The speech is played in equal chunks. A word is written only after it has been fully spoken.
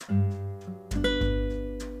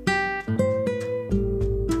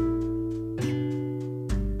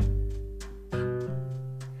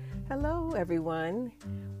everyone.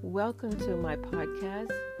 Welcome to my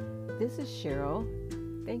podcast. This is Cheryl.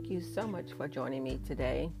 Thank you so much for joining me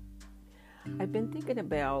today. I've been thinking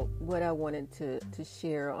about what I wanted to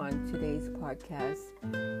share on today's podcast.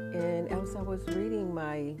 And as I was reading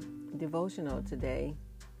my devotional today,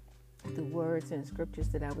 the words and scriptures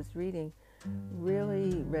that I was reading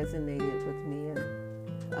really resonated with me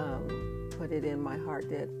and put it in my heart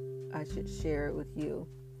that I should share it with you.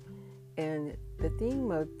 And the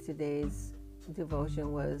theme of today's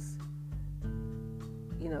devotion was,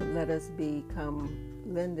 let us become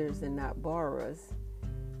lenders and not borrowers.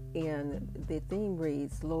 And the theme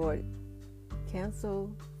reads, Lord,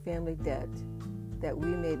 cancel family debt that we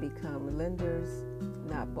may become lenders,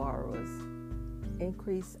 not borrowers.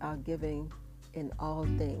 Increase our giving in all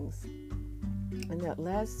things. And that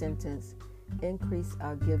last sentence, increase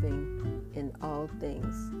our giving in all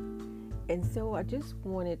things. And so I just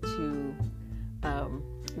wanted to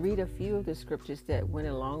read a few of the scriptures that went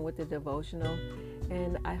along with the devotional,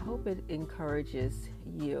 and I hope it encourages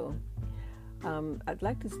you. I'd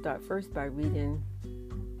like to start first by reading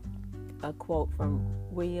a quote from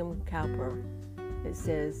William Cowper. It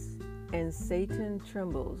says, "And Satan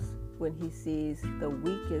trembles when he sees the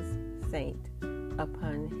weakest saint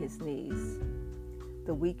upon his knees."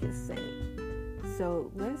 The weakest saint. So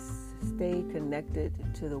let's stay connected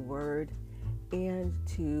to the Word and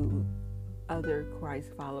to other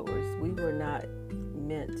Christ followers. We were not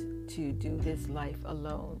meant to do this life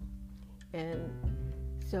alone. And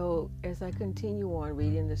so as I continue on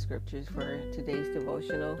reading the scriptures for today's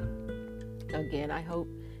devotional, again, I hope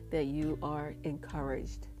that you are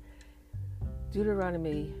encouraged.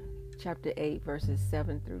 Deuteronomy chapter 8, verses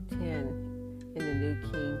 7 through 10 in the New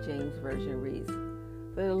King James Version reads,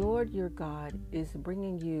 "For the Lord your God is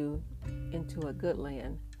bringing you into a good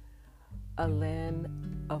land, a land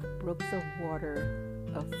of brooks of water,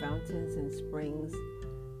 of fountains and springs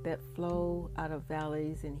that flow out of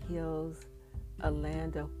valleys and hills, a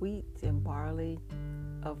land of wheat and barley,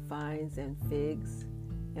 of vines and figs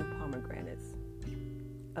and pomegranates,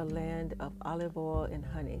 a land of olive oil and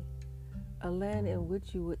honey, a land in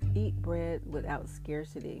which you would eat bread without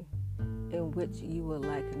scarcity, in which you will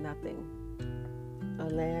lack nothing, a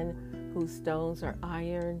land whose stones are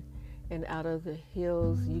iron, and out of the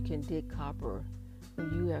hills you can dig copper.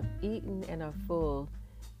 When you have eaten and are full,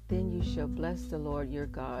 then you shall bless the Lord your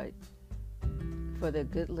God for the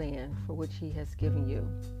good land for which he has given you."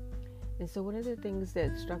 And so one of the things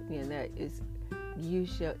that struck me in that is, you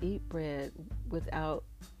shall eat bread without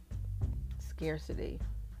scarcity,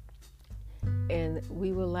 and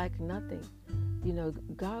we will lack nothing.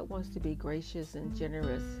 God wants to be gracious and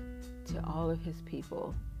generous to all of his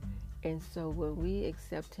people. And so when we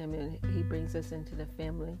accept him and he brings us into the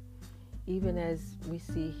family, even as we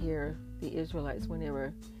see here the Israelites when they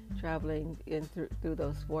were traveling in through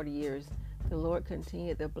those 40 years, the Lord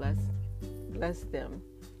continued to bless them.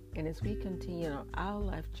 And as we continue on our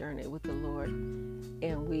life journey with the Lord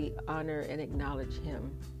and we honor and acknowledge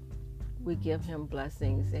him, we give him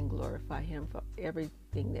blessings and glorify him for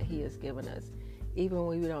everything that he has given us. Even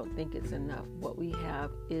when we don't think it's enough, what we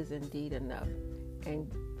have is indeed enough.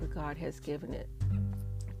 And God has given it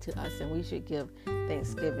to us, and we should give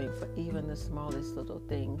thanksgiving for even the smallest little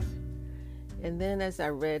things. And then as I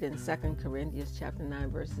read in 2 Corinthians chapter 9,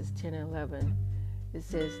 verses 10 and 11, it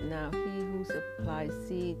says, "Now he who supplies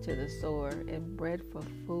seed to the sower and bread for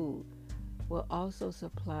food will also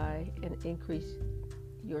supply and increase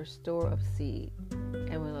your store of seed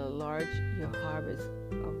and will enlarge your harvest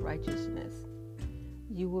of righteousness.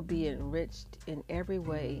 You will be enriched in every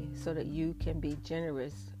way so that you can be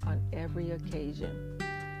generous on every occasion,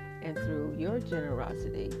 and through your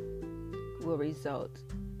generosity will result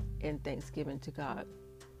in thanksgiving to God."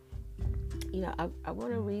 I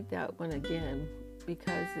want to read that one again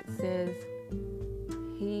because it says,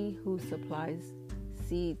 "He who supplies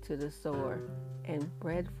seed to the sower and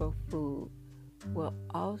bread for food will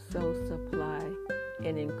also supply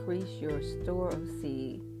and increase your store of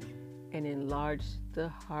seed and enlarge the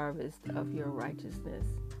harvest of your righteousness.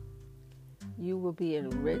 You will be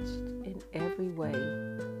enriched in every way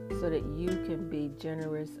so that you can be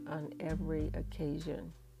generous on every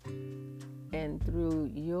occasion. And through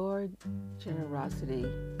your generosity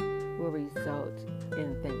will result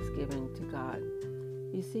in thanksgiving to God."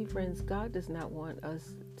 You see, friends, God does not want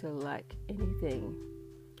us to lack anything.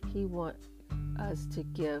 He wants us to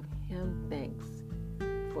give him thanks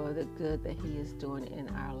for the good that he is doing in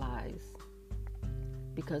our lives.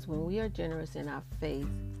 Because when we are generous in our faith,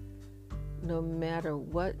 no matter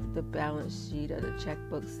what the balance sheet or the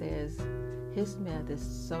checkbook says, his math is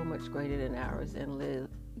so much greater than ours and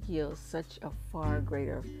yields such a far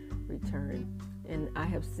greater return. And I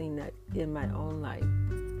have seen that in my own life,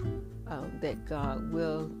 that God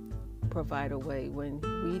will provide a way when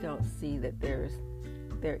we don't see that there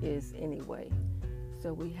is any way.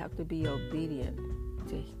 So we have to be obedient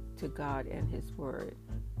to God and His Word.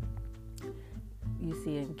 You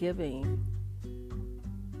see, in giving,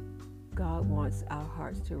 God wants our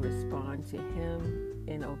hearts to respond to Him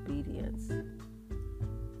in obedience.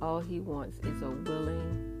 All He wants is a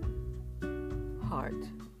willing heart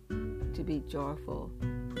to be joyful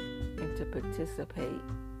and to participate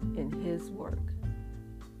in His work,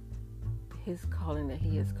 His calling that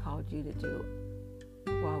He has called you to do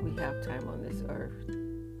while we have time on this earth.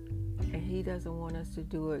 And He doesn't want us to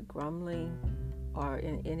do it grumbling or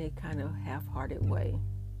in any kind of half-hearted way.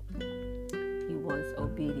 He wants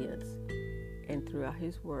obedience. And throughout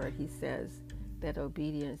His Word, He says that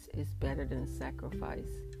obedience is better than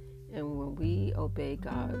sacrifice. And when we obey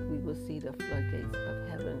God, we will see the floodgates of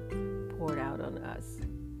heaven poured out on us.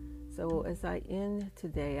 So as I end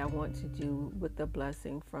today, I want to do with the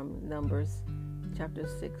blessing from Numbers chapter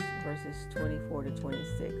 6, verses 24 to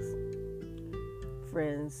 26.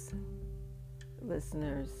 Friends,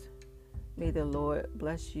 listeners, may the Lord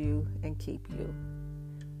bless you and keep you.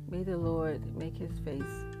 May the Lord make His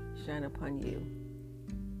face shine upon you.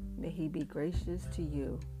 May He be gracious to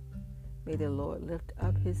you. May the Lord lift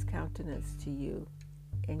up His countenance to you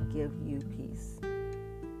and give you peace.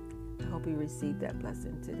 I hope you receive that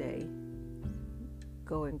blessing today.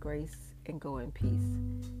 Go in grace and go in peace.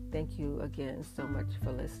 Thank you again so much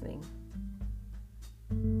for listening.